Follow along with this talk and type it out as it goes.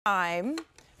Time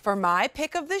for my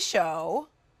pick of the show.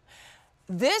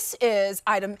 This is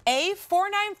item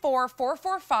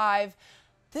A494445.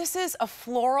 This is a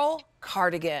floral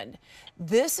cardigan.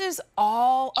 This is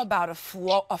all about a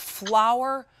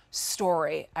flower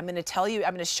story. I'm going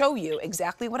to show you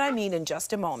exactly what I mean in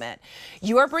just a moment.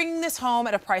 You are bringing this home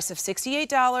at a price of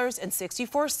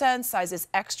 $68.64, sizes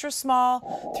extra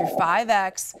small through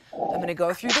 5X. I'm going to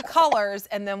go through the colors,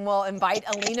 and then we'll invite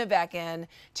Alina back in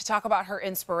to talk about her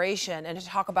inspiration and to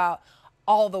talk about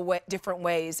all the different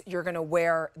ways you're going to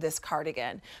wear this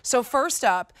cardigan. So first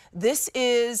up, this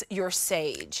is your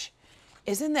sage.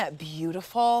 Isn't that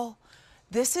beautiful?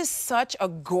 This is such a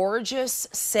gorgeous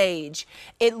sage.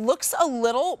 It looks a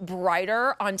little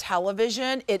brighter on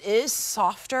television. It is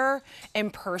softer in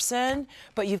person,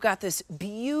 but you've got this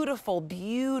beautiful,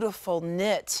 beautiful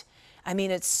knit. I mean,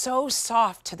 it's so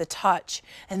soft to the touch.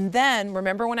 And then,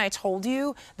 remember when I told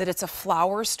you that it's a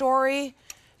flower story?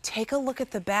 Take a look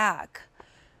at the back.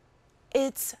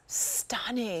 It's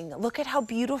stunning. Look at how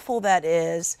beautiful that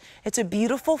is. It's a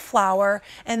beautiful flower.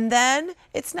 And then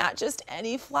it's not just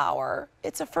any flower.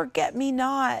 It's a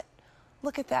forget-me-not.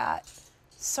 Look at that.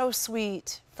 So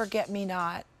sweet.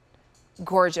 Forget-me-not.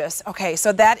 Gorgeous. Okay,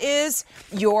 so that is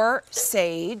your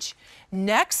sage.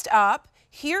 Next up,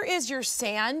 here is your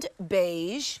sand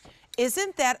beige.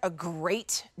 Isn't that a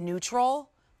great neutral?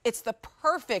 It's the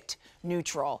perfect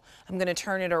neutral. I'm going to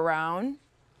turn it around.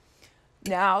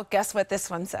 Now, guess what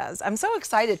this one says? I'm so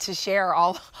excited to share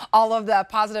all of the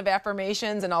positive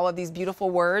affirmations and all of these beautiful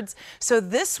words. So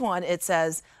this one, it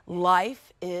says,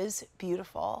 life is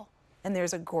beautiful. And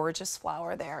there's a gorgeous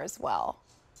flower there as well.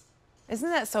 Isn't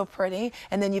that so pretty?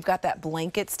 And then you've got that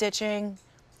blanket stitching,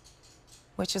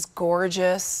 which is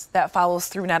gorgeous. That follows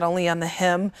through not only on the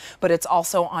hem, but it's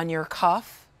also on your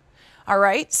cuff. All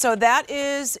right, so that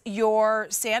is your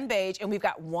sand beige, and we've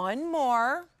got one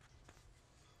more.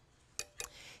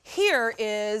 Here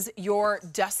is your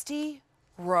dusty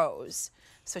rose.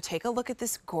 So take a look at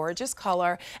this gorgeous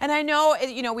color. And I know,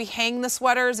 you know, we hang the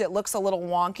sweaters. It looks a little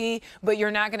wonky, but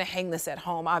you're not going to hang this at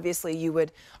home. Obviously, you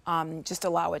would just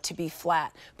allow it to be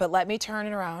flat. But let me turn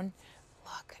it around.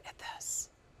 Look at this.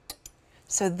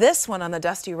 So this one on the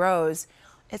dusty rose,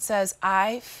 it says,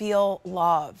 I feel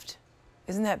loved.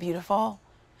 Isn't that beautiful?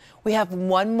 We have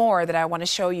one more that I want to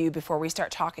show you before we start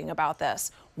talking about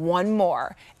this. One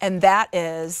more, and that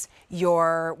is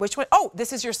your, which one? Oh,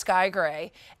 this is your sky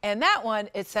gray. And that one,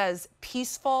 it says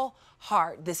peaceful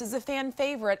heart. This is a fan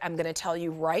favorite. I'm going to tell you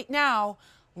right now,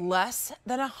 less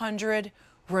than 100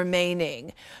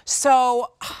 remaining.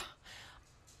 So,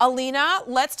 Alina,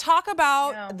 let's talk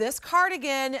about this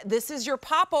cardigan. This is your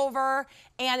popover,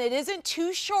 and it isn't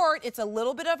too short. It's a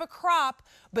little bit of a crop,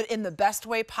 but in the best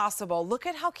way possible. Look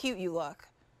at how cute you look.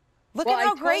 Look at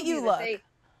how great you look.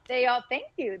 They all, thank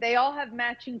you. They all have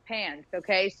matching pants,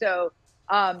 okay? So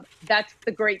that's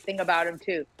the great thing about them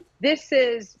too. This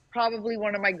is probably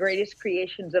one of my greatest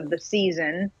creations of the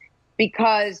season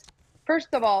because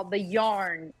first of all, the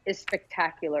yarn is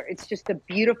spectacular. It's just a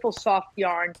beautiful soft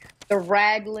yarn. The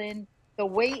raglan, the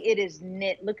way it is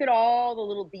knit, look at all the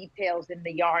little details in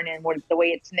the yarn and the way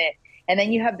it's knit. And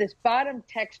then you have this bottom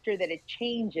texture that it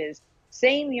changes.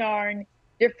 Same yarn,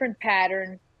 different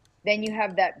pattern. Then you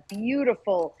have that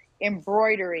beautiful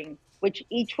embroidering, which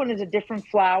each one is a different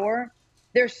flower.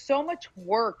 There's so much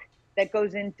work that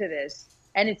goes into this.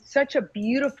 And it's such a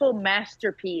beautiful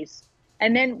masterpiece.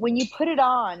 And then when you put it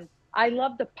on, I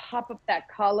love the pop of that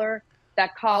collar.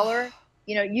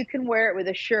 You know, you can wear it with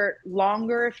a shirt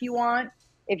longer if you want.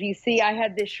 If you see, I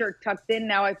had this shirt tucked in,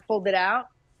 now I pulled it out.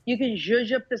 You can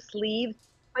zhuzh up the sleeves,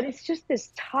 but it's just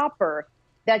this topper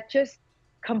that just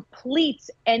completes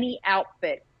any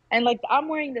outfit. And like I'm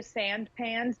wearing the sand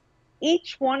pants.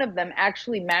 Each one of them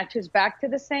actually matches back to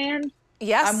the sand.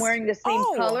 Yes. I'm wearing the same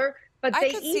color, but they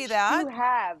each do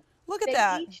have. Look at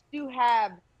that. They each do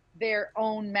have their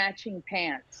own matching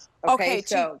pants. Okay,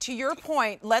 so to your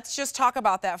point, let's just talk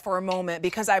about that for a moment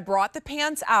because I brought the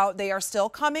pants out. They are still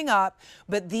coming up,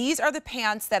 but these are the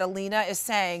pants that Alina is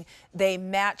saying they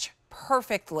match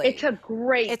perfectly. It's a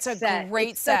great set. It's a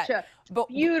great set. Such a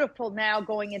beautiful now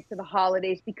going into the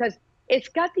holidays because it's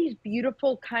got these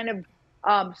beautiful kind of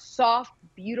soft,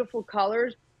 beautiful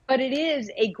colors, but it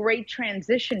is a great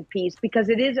transition piece because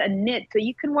it is a knit. So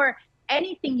you can wear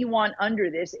anything you want under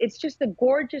this. It's just a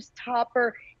gorgeous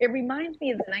topper. It reminds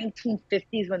me of the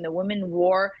 1950s when the women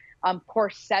wore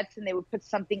corsets and they would put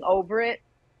something over it.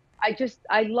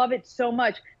 I love it so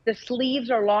much. The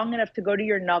sleeves are long enough to go to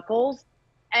your knuckles.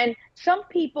 And some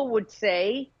people would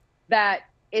say that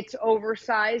it's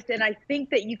oversized. And I think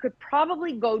that you could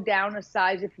probably go down a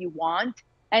size if you want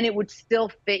and it would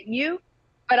still fit you.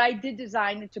 but I did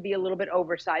design it to be a little bit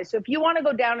oversized. So if you want to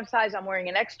go down a size, I'm wearing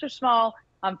an extra small.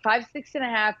 I'm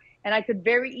 5'6½", and I could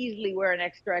very easily wear an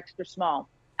extra, extra small.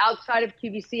 Outside of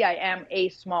QVC, I am a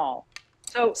small.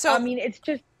 So I mean, it's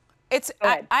just,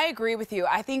 I agree with you.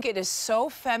 I think it is so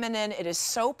feminine. It is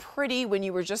so pretty when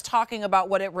you were just talking about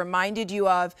what it reminded you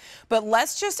of. But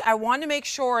I want to make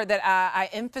sure that I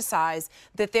emphasize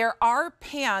that there are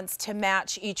pants to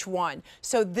match each one.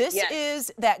 So this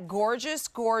is that gorgeous,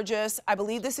 gorgeous, I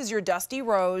believe this is your Dusty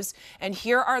Rose, and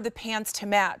here are the pants to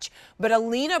match. But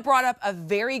Alina brought up a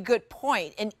very good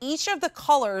point. In each of the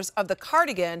colors of the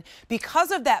cardigan,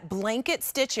 because of that blanket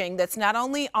stitching that's not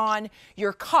only on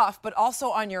your cuff, but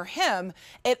also on your hem,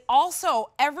 it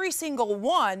also, every single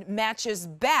one matches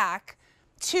back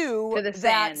to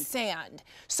that sand.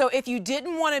 So if you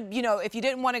didn't want to, if you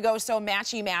didn't want to go so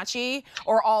matchy-matchy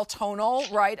or all tonal,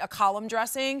 right, a column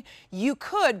dressing, you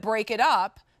could break it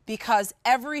up because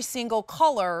every single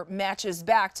color matches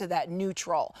back to that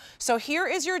neutral. So here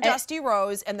is your Dusty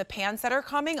Rose and the pants that are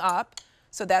coming up.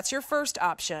 So that's your first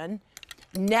option.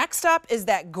 Next up is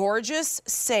that gorgeous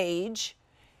Sage.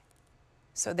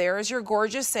 So there is your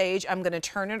gorgeous Sage. I'm going to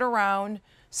turn it around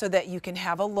so that you can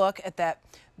have a look at that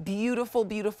beautiful,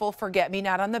 beautiful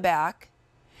forget-me-not on the back.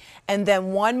 And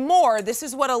then one more. This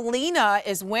is what Alina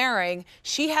is wearing.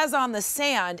 She has on the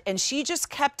sand, and she just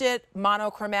kept it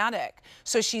monochromatic.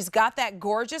 So she's got that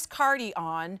gorgeous cardi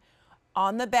on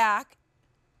the back.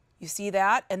 You see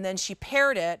that? And then she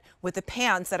paired it with the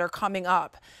pants that are coming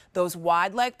up. Those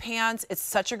wide leg pants, it's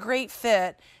such a great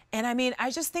fit. And I mean,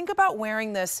 I just think about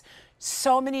wearing this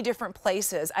so many different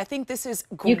places. I think this is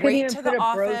great to the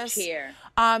office. Here.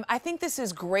 I think this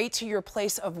is great to your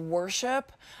place of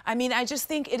worship. I mean, I just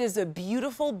think it is a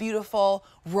beautiful, beautiful,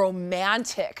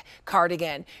 romantic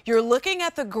cardigan. You're looking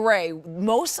at the gray,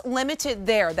 most limited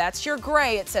there. That's your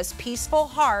gray. It says Peaceful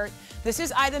Heart. This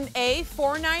is item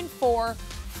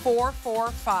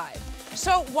A494445.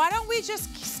 So why don't we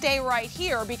just stay right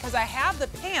here, because I have the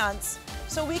pants,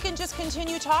 so we can just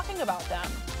continue talking about them.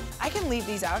 I can leave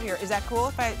these out here. Is that cool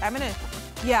if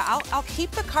I'll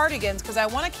keep the cardigans because I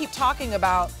want to keep talking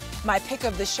about my pick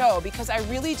of the show, because I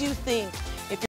really do think